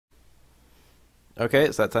Okay,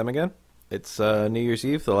 it's that time again. It's New Year's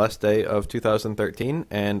Eve, the last day of 2013,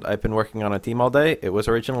 and I've been working on a team all day. It was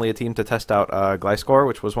originally a team to test out Gliscor,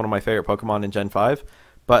 which was one of my favorite Pokemon in Gen 5,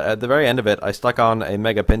 but at the very end of it, I stuck on a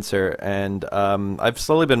Mega Pinsir, and I've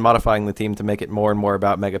slowly been modifying the team to make it more and more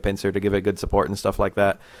about Mega Pinsir to give it good support and stuff like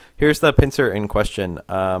that. Here's the Pinsir in question.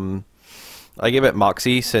 I give it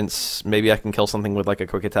Moxie, since maybe I can kill something with like a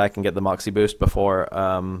quick attack and get the Moxie boost before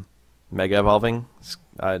Mega Evolving.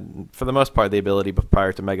 For the most part, the ability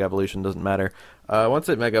prior to Mega Evolution doesn't matter. Once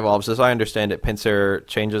it Mega Evolves, as I understand it, Pinsir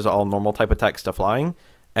changes all normal type attacks to flying,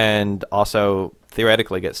 and also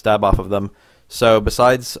theoretically gets stab off of them. So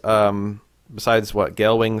besides what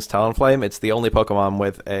Gale Wings, Talonflame, it's the only Pokemon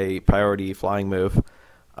with a priority flying move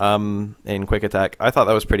in Quick Attack. I thought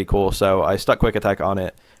that was pretty cool, so I stuck Quick Attack on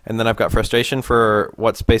it. And then I've got Frustration for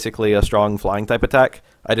what's basically a strong flying type attack.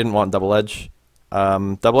 I didn't want Double Edge.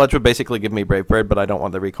 Double Edge would basically give me Brave Bird, but I don't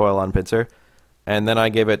want the recoil on Pinsir. And then I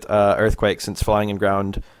gave it Earthquake, since flying and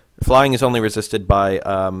ground. Flying is only resisted by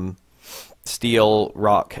Steel,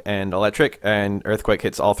 Rock, and Electric, and Earthquake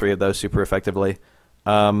hits all three of those super effectively.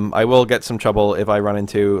 I will get some trouble if I run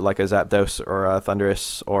into like a Zapdos or a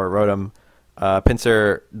Thundurus or Rotom.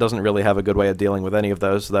 Pinsir doesn't really have a good way of dealing with any of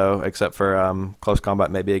those, though, except for close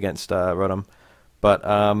combat maybe against Rotom. But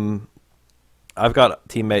I've got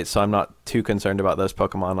teammates, so I'm not too concerned about those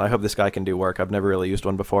Pokemon. I hope this guy can do work. I've never really used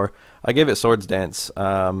one before. I gave it Swords Dance,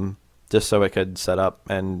 just so it could set up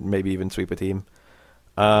and maybe even sweep a team.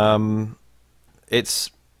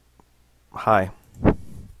 It's... Hi.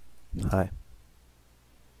 Hi.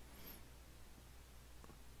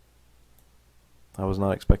 I was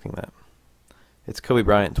not expecting that. It's Kobe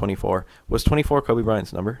Bryant, 24. Was 24 Kobe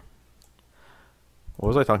Bryant's number? What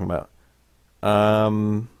was I talking about?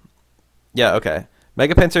 Yeah, okay.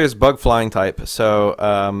 Mega Pinsir is bug flying type, so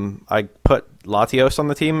I put Latios on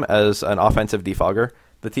the team as an offensive defogger.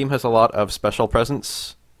 The team has a lot of special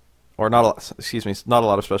presence, or not a lot, excuse me, not a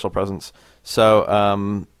lot of special presence.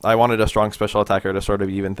 So I wanted a strong special attacker to sort of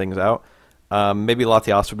even things out. Maybe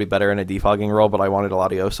Latios would be better in a defogging role, but I wanted a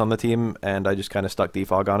Latios on the team, and I just kind of stuck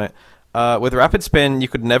defog on it. With Rapid Spin, you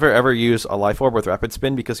could never ever use a Life Orb with Rapid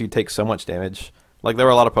Spin because you take so much damage. Like, there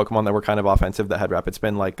were a lot of Pokemon that were kind of offensive that had Rapid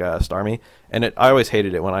Spin, like Starmie, and I always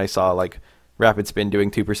hated it when I saw, like, Rapid Spin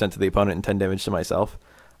doing 2% to the opponent and 10 damage to myself.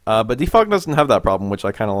 But Defog doesn't have that problem, which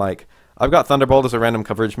I kind of like. I've got Thunderbolt as a random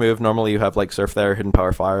coverage move. Normally you have, like, Surf there, Hidden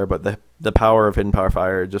Power Fire, but the power of Hidden Power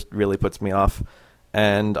Fire just really puts me off.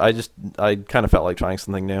 And I kind of felt like trying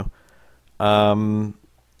something new.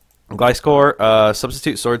 Gliscor,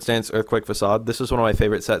 substitute Swords Dance, Earthquake, Facade. This is one of my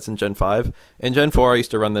favorite sets in Gen 5. In Gen 4, I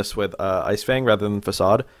used to run this with Ice Fang rather than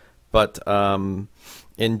Facade, but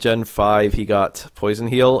in Gen 5, he got Poison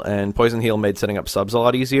Heal, and Poison Heal made setting up subs a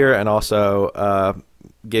lot easier, and also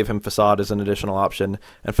gave him Facade as an additional option.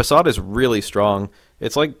 And Facade is really strong.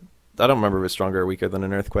 It's like, I don't remember if it's stronger or weaker than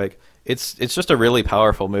an Earthquake. It's just a really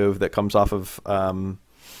powerful move that comes off of...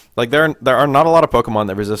 like, there are not a lot of Pokemon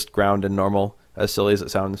that resist ground and normal, as silly as it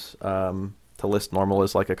sounds, to list normal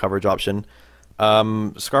as like a coverage option.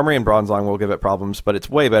 Skarmory and Bronzong will give it problems, but it's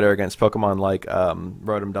way better against Pokemon like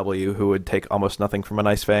Rotom-W, who would take almost nothing from an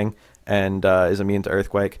Ice Fang and is immune to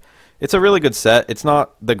Earthquake. It's a really good set. It's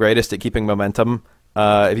not the greatest at keeping momentum.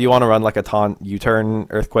 If you want to run like a Taunt U-Turn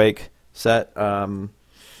Earthquake set,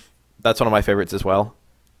 that's one of my favorites as well.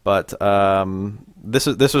 But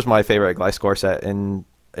this was my favorite Gliscor set and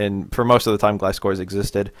for most of the time Gliscor's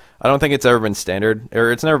existed. I don't think it's ever been standard,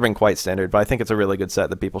 or it's never been quite standard, but I think it's a really good set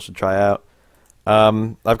that people should try out.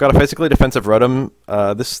 I've got a physically defensive Rotom.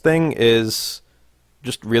 This thing is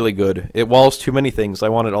just really good. It walls too many things. I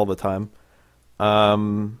want it all the time.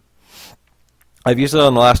 I've used it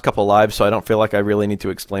on the last couple lives, so I don't feel like I really need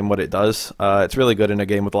to explain what it does. It's really good in a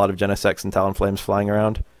game with a lot of Genesects and Talonflames flying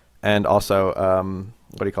around. And also,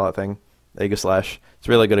 what do you call that thing? Aegislash. It's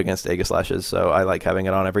really good against Aegislashes, so I like having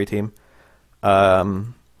it on every team.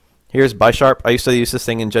 Here's Bisharp. I used to use this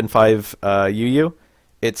thing in Gen 5 UU.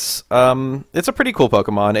 It's a pretty cool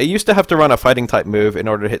Pokemon. It used to have to run a fighting type move in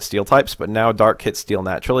order to hit steel types, but now Dark hits steel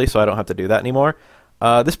naturally, so I don't have to do that anymore.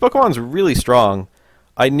 This Pokemon's really strong.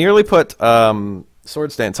 I nearly put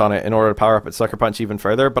Swords Dance on it in order to power up its Sucker Punch even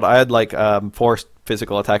further, but I had like 4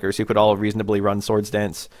 physical attackers who could all reasonably run Swords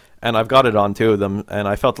Dance, and I've got it on 2 of them, and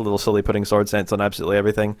I felt a little silly putting Swords Dance on absolutely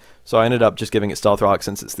everything, so I ended up just giving it Stealth Rock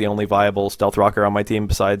since it's the only viable Stealth Rocker on my team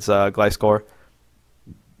besides Gliscor.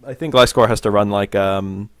 I think Gliscor has to run like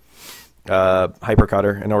Hyper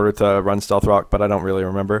Cutter in order to run Stealth Rock, but I don't really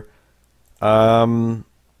remember. That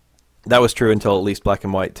was true until at least Black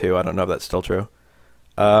and White too. I don't know if that's still true.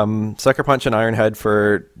 Sucker Punch and Iron Head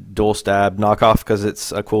for dual stab knockoff because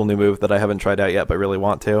it's a cool new move that I haven't tried out yet but really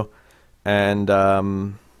want to. And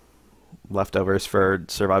leftovers for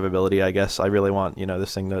survivability, I guess. I really want,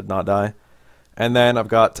 this thing to not die. And then I've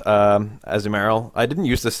got Azumarill. I didn't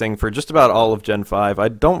use this thing for just about all of Gen 5. I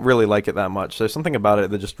don't really like it that much. There's something about it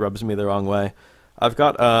that just rubs me the wrong way. I've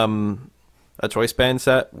got a Choice Band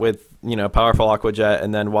set with, Powerful Aqua Jet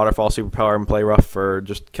and then Waterfall Superpower and Play Rough for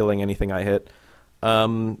just killing anything I hit.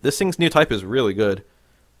 This thing's new type is really good.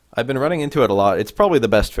 I've been running into it a lot. It's probably the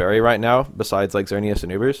best fairy right now, besides like Xerneas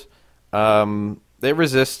and Ubers. It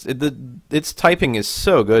resists... its typing is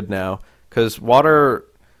so good now, because Water...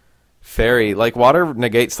 Fairy, like water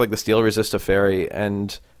negates like the steel resist of fairy,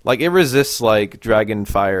 and like it resists like dragon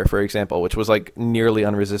fire, for example, which was like nearly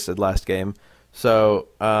unresisted last game. So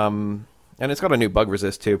and it's got a new bug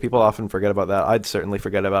resist too. People often forget about that. I'd certainly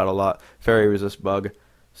forget about a lot. Fairy resist bug.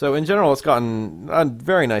 So in general, it's gotten a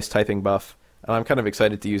very nice typing buff, and I'm kind of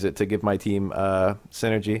excited to use it to give my team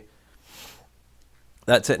synergy.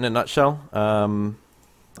 That's it in a nutshell.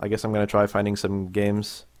 I guess I'm gonna try finding some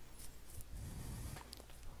games.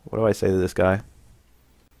 What do I say to this guy?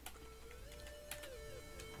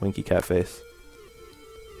 Winky cat face.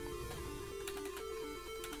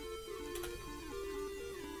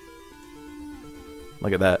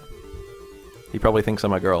 Look at that. He probably thinks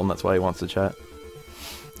I'm a girl and that's why he wants to chat.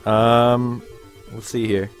 Let's see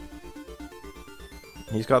here.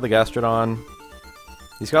 He's got the Gastrodon.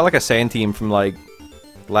 He's got like a Sand Team from like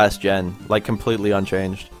last gen, like completely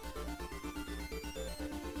unchanged.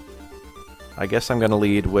 I guess I'm going to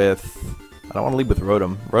lead with... I don't want to lead with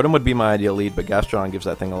Rotom. Rotom would be my ideal lead, but Gastrodon gives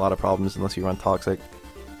that thing a lot of problems unless you run Toxic.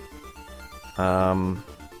 I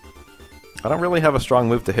don't really have a strong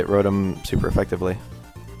move to hit Rotom super effectively.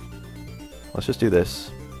 Let's just do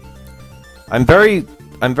this. I'm very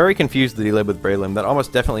confused that he led with Breloom. That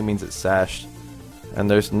almost definitely means it's sashed.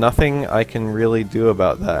 And there's nothing I can really do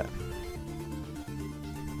about that.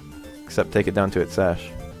 Except take it down to its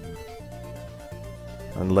sash.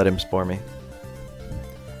 And let him spore me.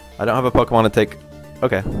 I don't have a Pokemon to take...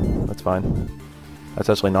 Okay, that's fine. That's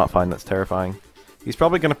actually not fine, that's terrifying. He's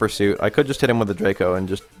probably going to Pursuit. I could just hit him with a Draco and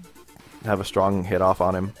just have a strong hit off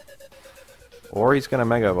on him. Or he's going to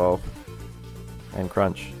Mega Evolve. And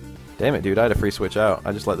Crunch. Damn it, dude, I had a free switch out.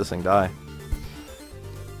 I just let this thing die.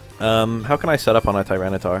 How can I set up on a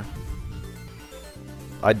Tyranitar?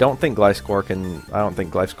 I don't think Gliscor can... I don't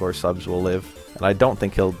think Gliscor subs will live. And I don't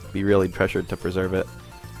think he'll be really pressured to preserve it.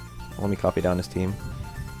 Let me copy down his team.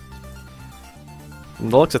 From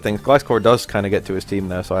the looks of things, Gliscor does kind of get to his team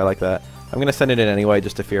though, so I like that. I'm going to send it in anyway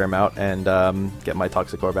just to fear him out and get my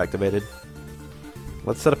Toxic Orb activated.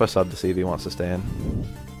 Let's set up a sub to see if he wants to stay in.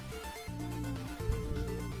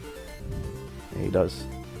 Yeah, he does.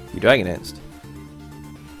 You Dragon Danced.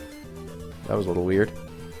 That was a little weird.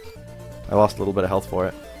 I lost a little bit of health for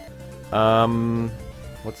it.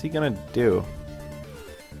 What's he going to do?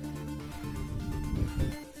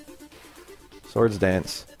 Swords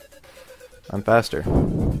Dance. I'm faster.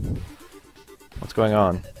 What's going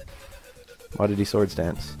on? Why did he Swords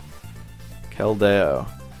Dance? Keldeo.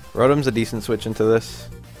 Rotom's a decent switch into this.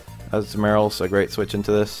 Azumarill's a great switch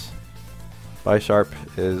into this. Bisharp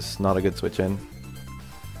is not a good switch in.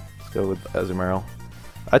 Let's go with Azumarill.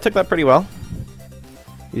 I took that pretty well.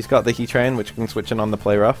 He's got the Heatran, which can switch in on the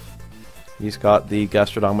Play Rough. He's got the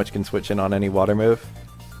Gastrodon, which can switch in on any water move.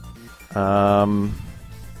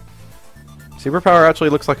 Superpower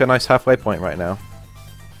actually looks like a nice halfway point right now.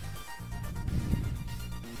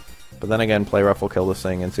 But then again, Play Rough will kill this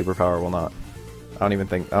thing and Superpower will not. I don't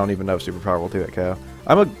even know if Superpower will do it KO.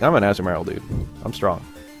 I'm an Azumarill dude. I'm strong.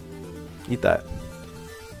 Eat that.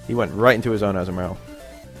 He went right into his own Azumarill.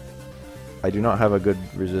 I do not have a good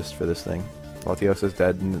resist for this thing. Latios is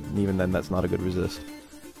dead, and even then that's not a good resist.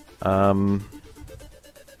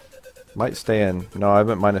 Might stay in. No,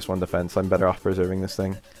 I'm at -1 defense. I'm better off preserving this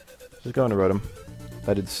thing. Just go into Rotom.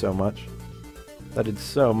 That did so much. That did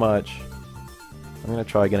so much. I'm gonna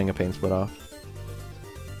try getting a Pain Split off.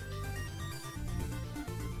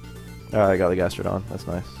 Alright, I got the Gastrodon. That's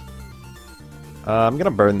nice. I'm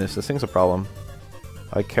gonna burn this. This thing's a problem.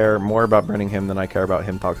 I care more about burning him than I care about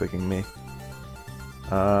him toxicking me.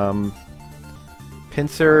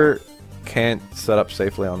 Pinsir can't set up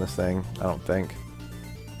safely on this thing, I don't think.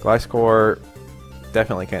 Gliscor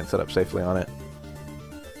definitely can't set up safely on it.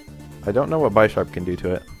 I don't know what Bisharp can do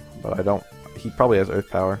to it, but I don't... He probably has Earth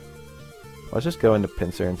Power. Let's just go into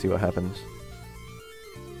Pinsir and see what happens.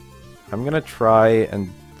 I'm gonna try and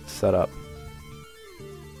set up.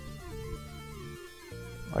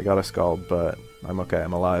 I got a Scald, but I'm okay,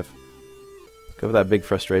 I'm alive. Go for that big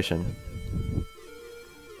frustration.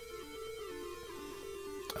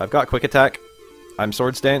 I've got Quick Attack. I'm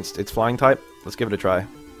Sword Stanced. It's Flying type. Let's give it a try.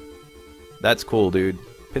 That's cool, dude.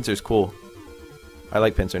 Pinsir's cool. I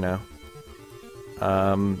like Pinsir now.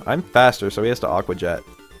 I'm faster, so he has to Aqua Jet,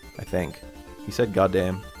 I think. He said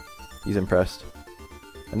goddamn. He's impressed.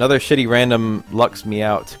 Another shitty random Lux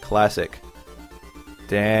Meowth. Classic.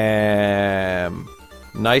 Damn.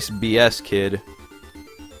 Nice BS, kid.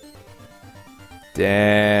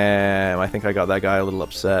 Damn. I think I got that guy a little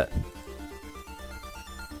upset.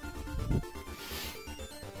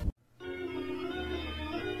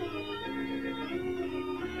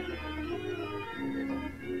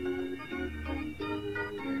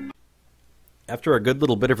 After a good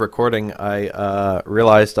little bit of recording, I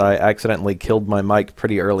realized I accidentally killed my mic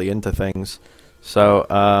pretty early into things. So,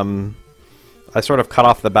 I sort of cut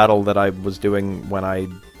off the battle that I was doing when I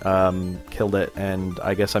killed it, and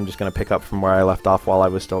I guess I'm just going to pick up from where I left off while I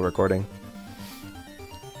was still recording.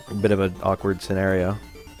 A bit of an awkward scenario.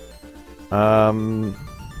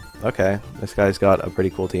 Okay, this guy's got a pretty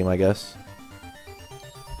cool team, I guess.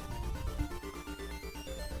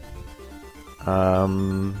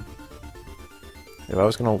 If I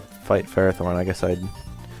was gonna fight Ferrothorn, I guess I'd...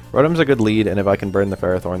 Rotom's a good lead, and if I can burn the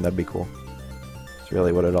Ferrothorn, that'd be cool. It's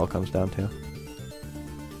really what it all comes down to.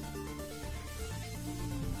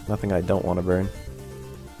 Nothing I don't want to burn.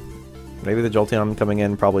 Maybe the Jolteon coming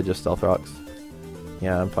in, probably just Stealth Rocks.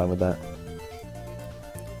 Yeah, I'm fine with that.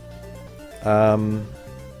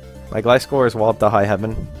 My Gliscor is walloped to high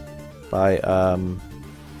heaven by,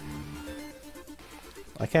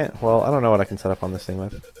 I can't, well, I don't know what I can set up on this thing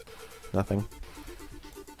with. Nothing.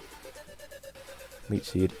 Leech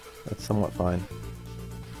Seed. That's somewhat fine.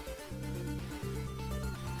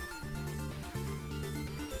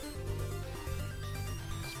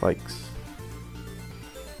 Spikes.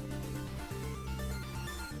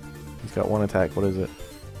 He's got one attack. What is it?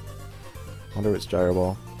 I wonder if it's Gyro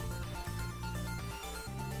Ball.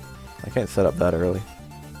 I can't set up that early.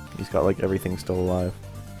 He's got like everything still alive.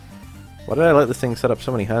 Why did I let this thing set up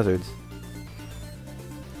so many hazards?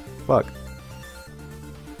 Fuck.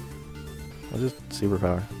 I'll just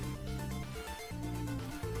superpower.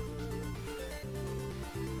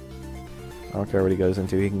 I don't care what he goes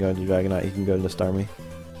into. He can go into Dragonite, he can go into Starmie.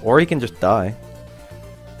 Or he can just die.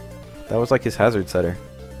 That was like his hazard setter.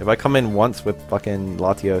 If I come in once with fucking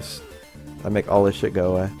Latios, I make all this shit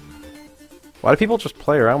go away. Why do people just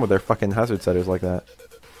play around with their fucking hazard setters like that?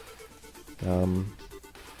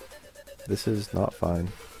 This is not fine.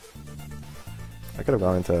 I could have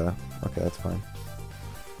gone into... Okay, that's fine.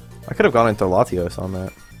 I could have gone into Latios on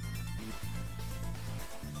that.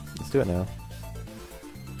 Let's do it now.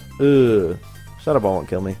 Ugh. Shadow Ball won't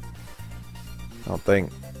kill me. I don't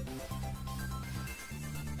think.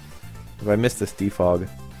 If I missed this defog...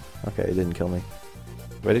 Okay, it didn't kill me.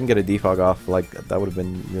 If I didn't get a defog off, like, that would have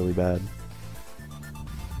been really bad.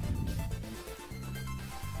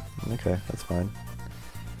 Okay, that's fine.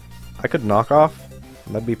 I could knock off.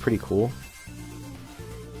 That'd be pretty cool.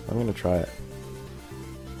 I'm gonna try it.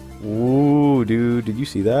 Ooh, dude, did you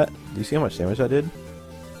see that? Do you see how much damage I did?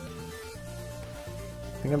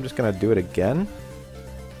 I think I'm just gonna do it again.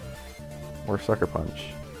 Or Sucker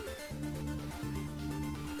Punch.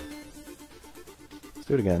 Let's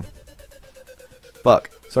do it again.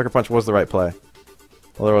 Fuck. Sucker Punch was the right play.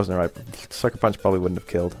 Well, there wasn't a right... Sucker Punch probably wouldn't have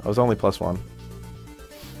killed. I was only +1.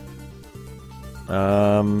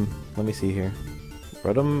 Let me see here.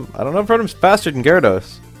 Rotom... I don't know if Rotom's faster than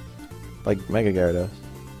Gyarados. Like, Mega Gyarados.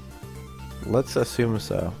 Let's assume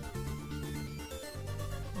so.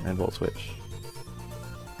 And Volt Switch.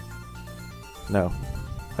 No.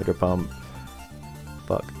 Hydro Pump.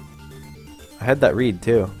 Fuck. I had that read,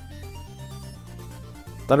 too.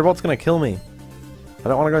 Thunderbolt's gonna kill me. I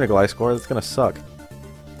don't want to go into Gliscor, that's gonna suck.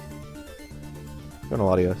 Go to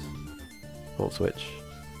Latios. Volt Switch.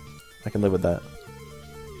 I can live with that.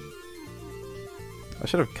 I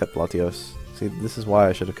should have kept Latios. See, this is why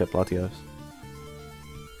I should have kept Latios.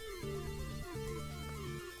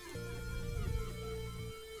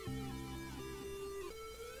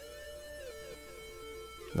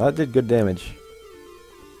 That did good damage.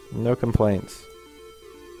 No complaints.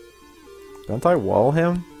 Don't I wall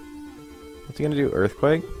him? What's he gonna do?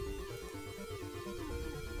 Earthquake?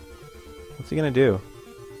 What's he gonna do?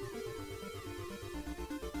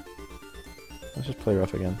 Let's just play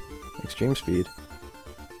rough again. Extreme speed.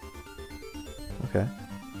 Okay.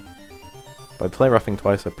 By play roughing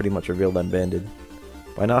twice, I pretty much revealed I'm banded.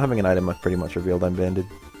 By not having an item, I pretty much revealed I'm banded.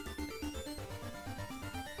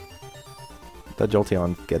 That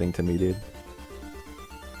Jolteon getting to me, dude.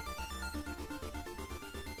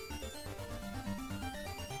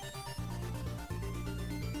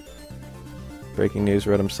 Breaking news,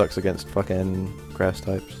 Rotom sucks against fucking grass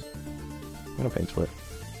types. I'm gonna Pain Split.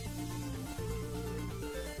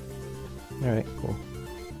 Alright, cool.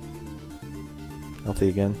 Healthy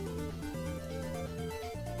again.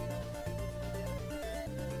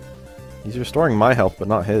 He's restoring my health, but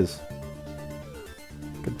not his.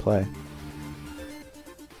 Good play.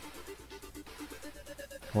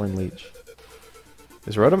 Horn Leech.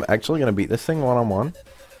 Is Rotom actually gonna beat this thing one-on-one?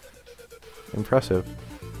 Impressive.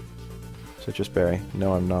 Citrus Berry.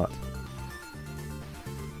 No, I'm not.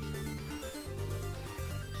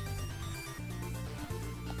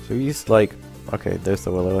 So he's like... Okay, there's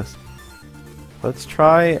the Will-O-Wisp. Let's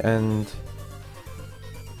try and...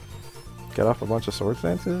 get off a bunch of Swords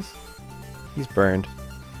Dances? He's burned.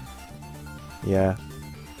 Yeah.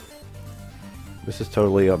 This is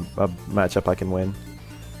totally a matchup I can win.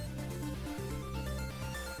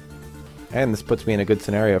 And this puts me in a good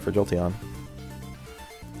scenario for Jolteon.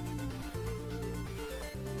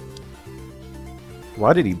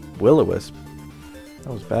 Why did he Will-O-Wisp?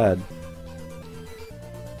 That was bad.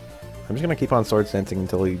 I'm just gonna keep on Swords Dancing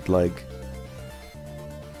until he, like...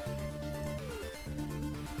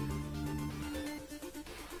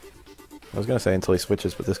 I was gonna say until he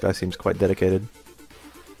switches, but this guy seems quite dedicated.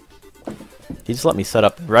 He just let me set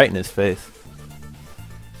up right in his face.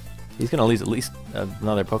 He's gonna lose at least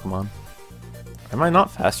another Pokemon. Am I not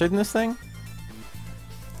faster than this thing?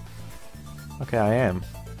 Okay, I am.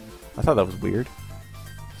 I thought that was weird.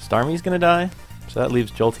 Starmie's gonna die, so that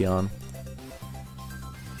leaves Jolteon.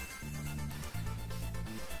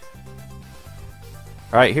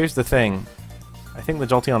 Alright, here's the thing. I think the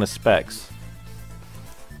Jolteon is Specs.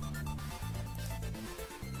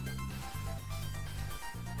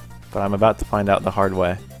 But I'm about to find out the hard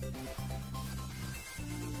way.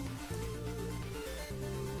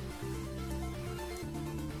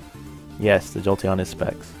 Yes, the Jolteon is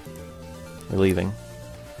Specs. We're leaving.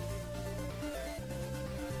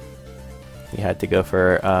 He had to go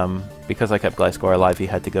for, because I kept Gliscor alive, he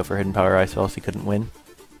had to go for Hidden Power Ice, or else he couldn't win.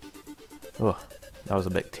 Ugh, that was a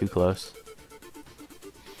bit too close.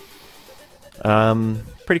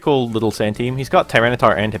 Pretty cool little sand team. He's got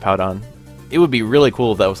Tyranitar and Hippowdon. It would be really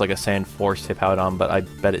cool if that was like a Sand Force Hippowdon, but I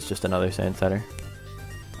bet it's just another Sand Setter.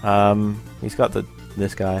 He's got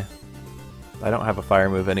this guy. I don't have a fire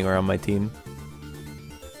move anywhere on my team.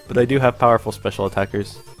 But I do have powerful special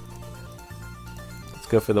attackers. Let's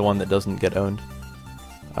go for the one that doesn't get owned.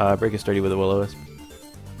 Break is sturdy with a Will-O-Wisp.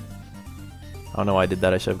 I don't know why I did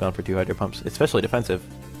that, I should have gone for 2 Hydro Pumps. It's especially defensive.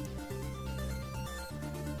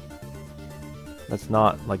 That's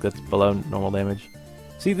not, like, that's below normal damage.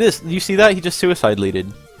 See this? You see that? He just suicide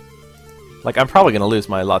leaded. Like, I'm probably going to lose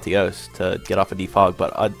my Latios to get off a defog,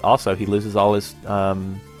 but also he loses all his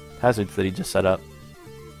hazards that he just set up.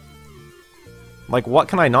 Like, what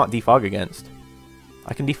can I not defog against?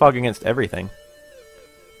 I can defog against everything.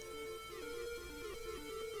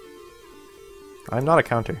 I'm not a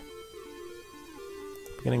counter.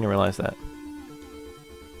 Beginning to realize that.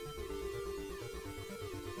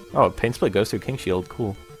 Oh, Pain Split goes through King Shield.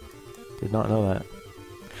 Cool. Did not know that.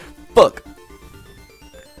 Fuck!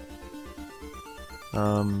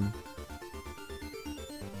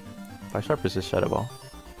 By Sharp is just Shadow Ball.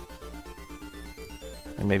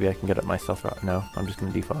 And maybe I can get up my Stealth Rock. No, I'm just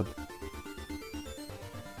gonna defog.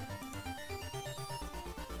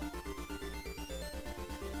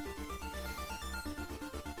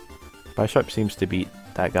 By Sharp seems to beat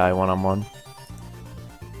that guy one-on-one.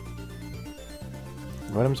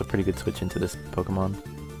 Rotom's a pretty good switch into this Pokemon.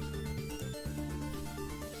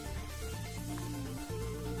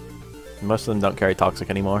 Most of them don't carry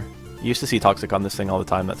Toxic anymore. You used to see Toxic on this thing all the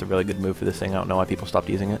time. That's a really good move for this thing. I don't know why people stopped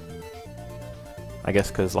using it. I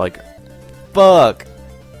guess because, like... Fuck!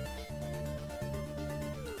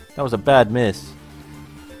 That was a bad miss.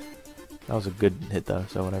 That was a good hit, though,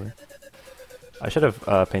 so whatever. I should have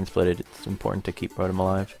Pain Splitted. It's important to keep Rotom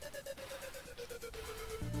alive.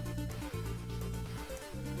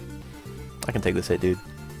 I can take this hit, dude.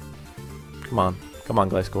 Come on. Come on,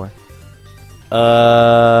 Gliscor.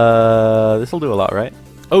 This'll do a lot, right?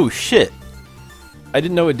 Oh, shit! I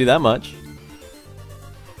didn't know it'd do that much.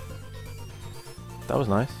 That was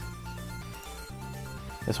nice.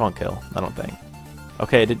 This won't kill, I don't think.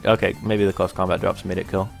 Okay, it did. Okay, maybe the close combat drops made it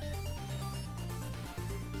kill.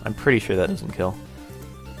 I'm pretty sure that doesn't kill.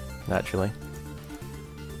 Naturally.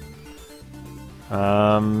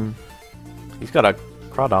 He's got a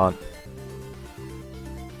Crawdaunt.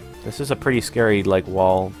 This is a pretty scary, like,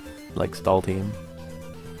 wall, like, stall team.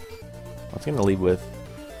 What's he gonna lead with?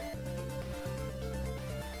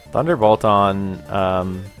 Thunderbolt on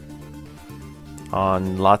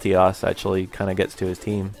Latios actually kind of gets to his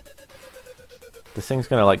team. This thing's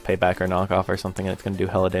gonna like pay back or knock off or something, and it's gonna do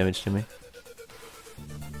hella damage to me.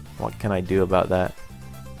 What can I do about that?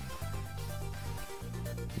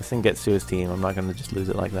 This thing gets to his team. I'm not gonna just lose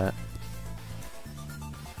it like that.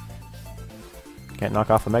 Can't knock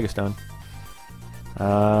off a Mega Stone.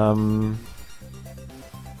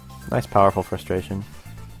 Nice powerful frustration.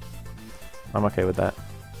 I'm okay with that.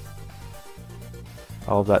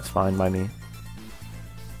 All of that's fine by me.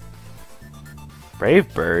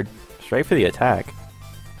 Brave Bird? Straight for the attack.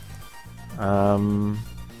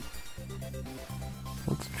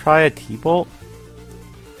 Let's try a T-Bolt.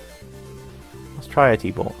 Let's try a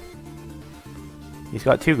T-Bolt. He's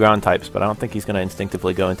got 2 ground types, but I don't think he's going to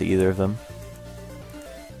instinctively go into either of them.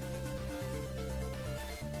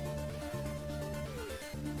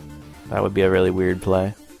 That would be a really weird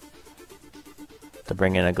play. To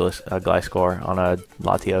bring in a Gliscor on a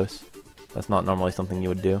Latios. That's not normally something you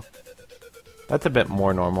would do. That's a bit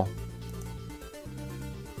more normal.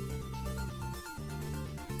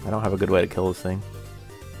 I don't have a good way to kill this thing.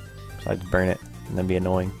 Besides burn it and then be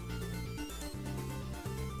annoying.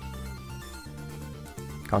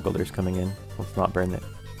 Conkeldurr's coming in. Let's not burn it.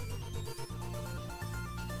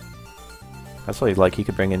 That's what he's like. He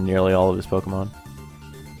could bring in nearly all of his Pokemon.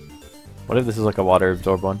 What if this is like a water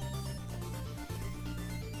absorb one?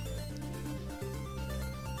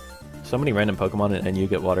 So many random Pokemon and you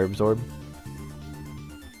get water absorb.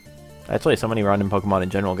 Actually, so many random Pokemon in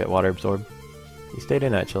general get water absorb. He stayed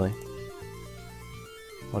in actually.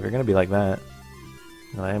 Well, you're gonna be like that.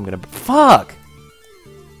 And I am gonna. Fuck!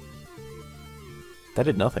 That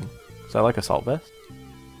did nothing. Is that like Assault Vest?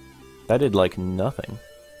 That did like nothing.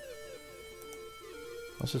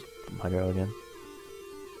 Let's just Hydro again.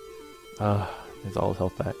 He's all his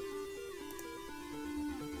health back.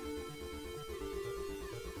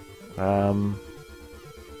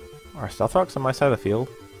 Are Stealth Rocks on my side of the field?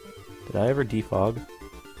 Did I ever defog?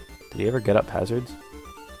 Did he ever get up hazards?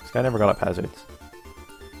 This guy never got up hazards.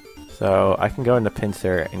 So I can go into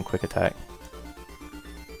Pinsir and quick attack.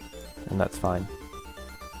 And that's fine.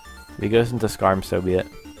 If he goes into Scarm, so be it.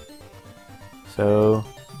 So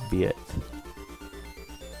be it.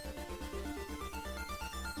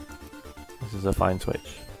 This is a fine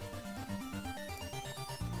switch.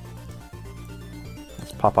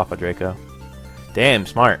 Let's pop off a Draco. Damn,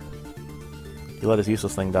 smart. He let his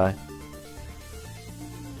useless thing die.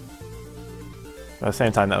 But at the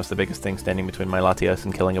same time, that was the biggest thing standing between my Latios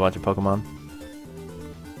and killing a bunch of Pokemon.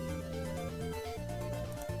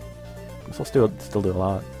 This will still do a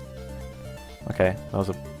lot. Okay, that was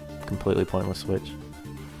a completely pointless switch.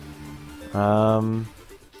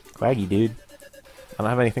 Quaggy, dude. I don't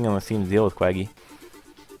have anything on this team to deal with Quaggy.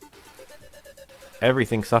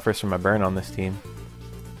 Everything suffers from a burn on this team.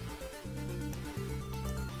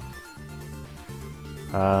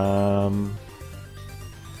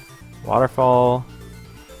 Waterfall.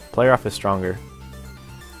 Player off is stronger.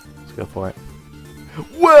 Let's go for it.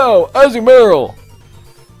 Wow! Azumarill!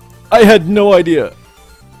 I had no idea!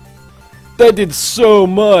 That did so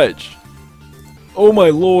much! Oh my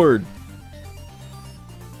lord!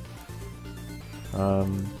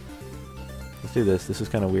 Let's do this. This is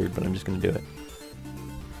kind of weird, but I'm just gonna do it.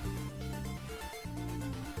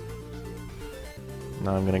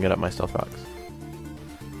 Now I'm gonna get up my Stealth Rocks.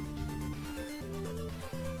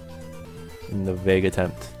 In the vague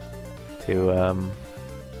attempt to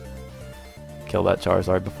kill that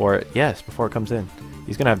Charizard before it comes in.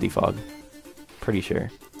 He's gonna have defog. Pretty sure.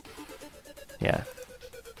 Yeah.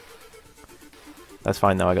 That's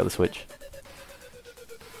fine though, I got the switch.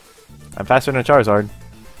 I'm faster than a Charizard.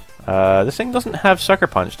 This thing doesn't have Sucker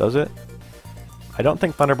Punch, does it? I don't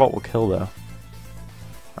think Thunderbolt will kill though.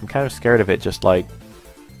 I'm kind of scared of it just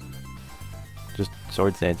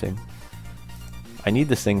Swords Dancing. I need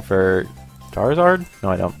this thing for Charizard? No,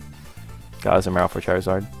 I don't. Got Azumarill for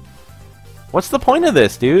Charizard. What's the point of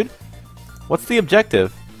this, dude? What's the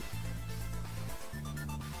objective?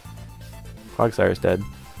 Quagsire's dead.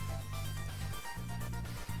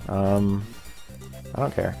 I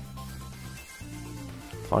don't care.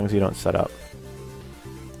 As long as you don't set up.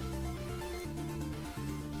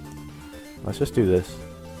 Let's just do this.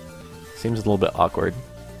 Seems a little bit awkward.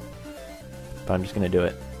 But I'm just gonna do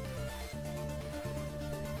it.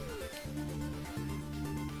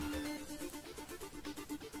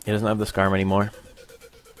 He doesn't have the Scarm anymore.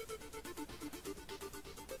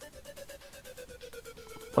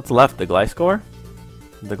 What's left? The Gliscor?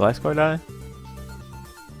 Did the Gliscor die?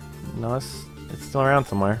 No, it's still around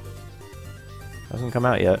somewhere. Hasn't come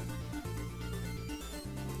out yet.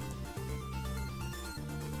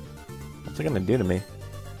 What's it gonna do to me?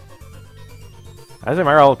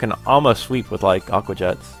 Azumarill can almost sweep with like Aqua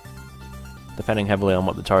Jets. depending heavily on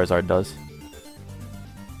what the Charizard does.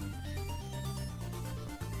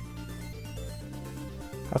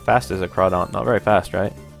 How fast is a Crawdaunt? Not very fast,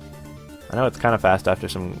 right? I know it's kind of fast after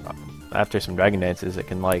some Dragon Dances. It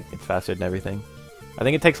can, like, it's faster than everything. I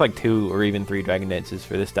think it takes like 2 or even 3 Dragon Dances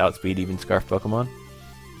for this to outspeed even Scarf Pokemon.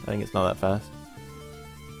 I think it's not that fast.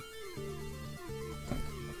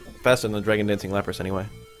 Faster than the Dragon Dancing Lapras anyway.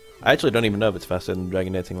 I actually don't even know if it's faster than the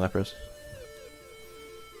Dragon Dancing Lapras.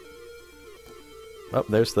 Oh,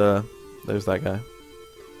 there's that guy.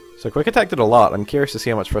 So Quick Attack did a lot. I'm curious to see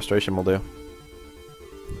how much Frustration will do.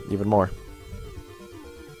 Even more.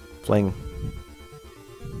 Fling.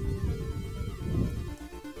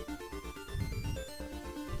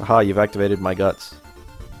 Aha, you've activated my guts.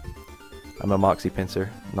 I'm a Moxie Pinsir,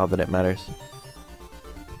 not that it matters.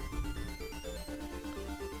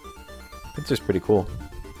 Pinsir's pretty cool.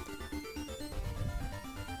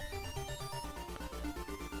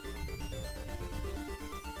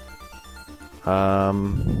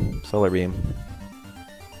 Solar Beam.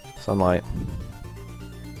 Sunlight.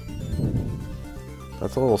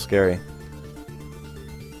 That's a little scary.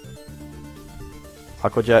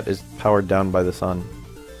 Aqua Jet is powered down by the sun.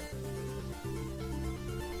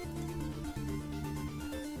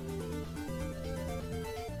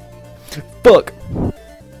 Fuck!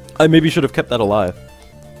 I maybe should have kept that alive.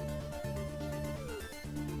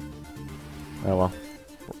 Oh well.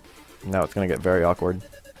 Now it's gonna get very awkward.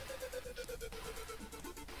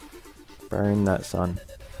 Burn that sun.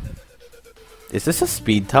 Is this a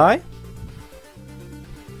speed tie?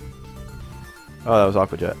 Oh, that was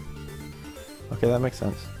Aqua Jet. Okay, that makes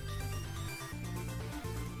sense.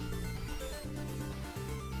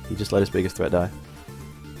 He just let his biggest threat die.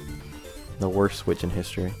 The worst switch in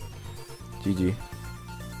history. GG.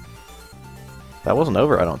 That wasn't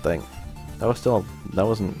over, I don't think. That was still that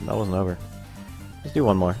wasn't over. Let's do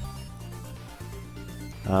one more.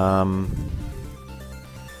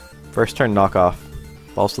 First turn knockoff.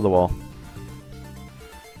 Balls to the wall.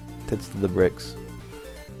 Tits to the bricks.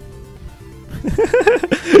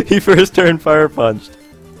 He first turn fire punched.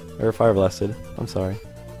 Or fire blasted. I'm sorry.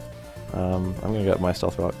 I'm gonna get my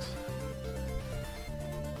stealth rocks.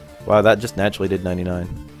 Wow, that just naturally did 99.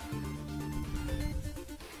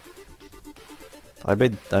 I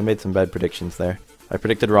made some bad predictions there. I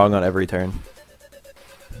predicted wrong on every turn.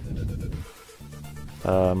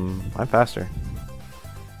 I'm faster.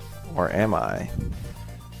 Or am I?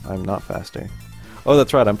 I'm not faster. Oh,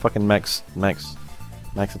 that's right, I'm fucking max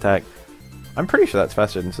attack. I'm pretty sure that's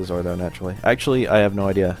faster than Scizor though, naturally. Actually, I have no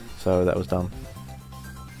idea, so that was dumb.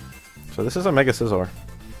 So this is a Mega Scizor.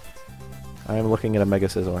 I am looking at a Mega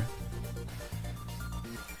Scizor.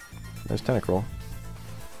 There's Tentacruel.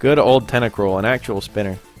 Good old Tentacruel, an actual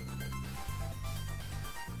spinner.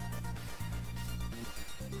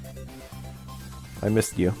 I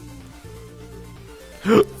missed you.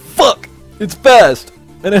 Fuck! It's fast!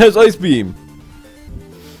 And it has Ice Beam!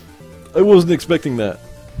 I wasn't expecting that.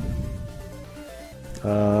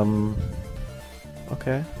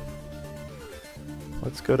 Okay.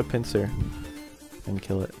 Let's go to Pinsir and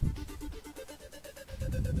kill it.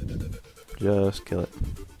 Just kill it.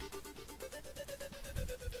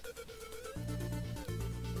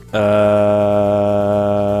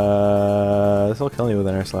 This'll kill me with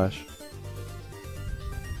an Air Slash.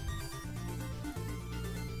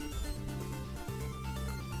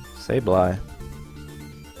 Sableye.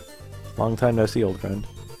 Long time no see, old friend.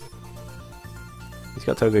 He's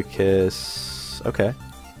got Togekiss. Okay.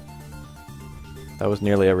 That was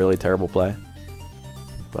nearly a really terrible play.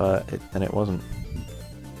 But then it wasn't.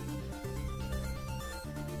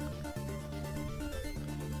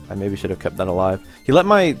 I maybe should have kept that alive. He let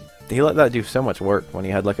that do so much work when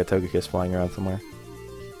he had like a Togekiss flying around somewhere.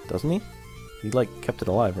 Doesn't he? He like kept it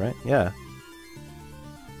alive, right? Yeah.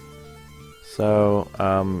 So,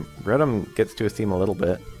 Rotom gets to his team a little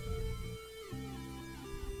bit.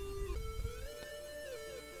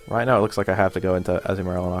 Right now it looks like I have to go into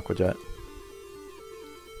Azumarill and Aqua Jet.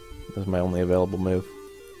 This is my only available move.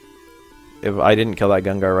 If I didn't kill that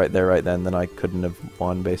Gungar right there, right then I couldn't have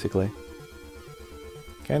won, basically.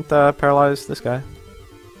 Can't paralyze this guy.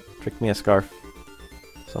 Tricked me a Scarf.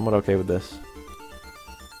 Somewhat okay with this.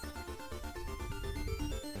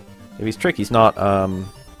 If he's Trick, he's not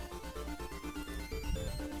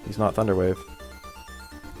Thunder Wave.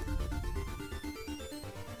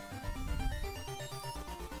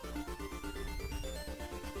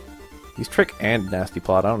 He's Trick and Nasty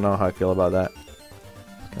Plot. I don't know how I feel about that.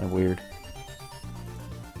 It's kind of weird.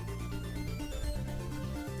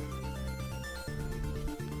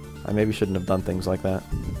 I maybe shouldn't have done things like that.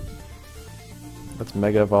 Let's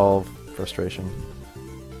Mega Evolve Frustration.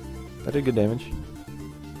 That did good damage.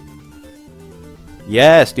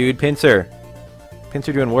 Yes, dude, Pinsir.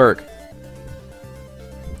 Pinsir doing work.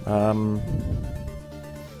 Alright,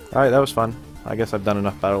 that was fun. I guess I've done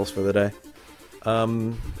enough battles for the day.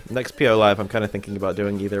 Next PO Live, I'm kind of thinking about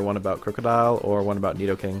doing either one about Crocodile or one about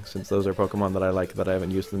Nidoking, since those are Pokemon that I like that I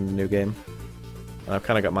haven't used in the new game. And I've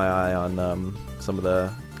kind of got my eye on some of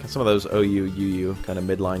those OU, UU kind of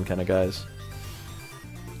midline kind of guys.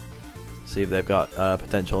 See if they've got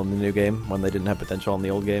potential in the new game when they didn't have potential in the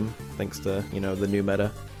old game, thanks to, you know, the new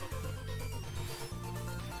meta.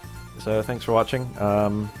 So thanks for watching.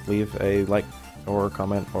 Leave a like or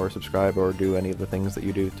comment or subscribe or do any of the things that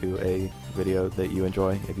you do to a video that you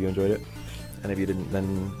enjoy if you enjoyed it. And if you didn't,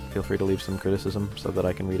 then feel free to leave some criticism so that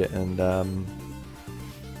I can read it and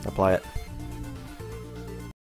apply it.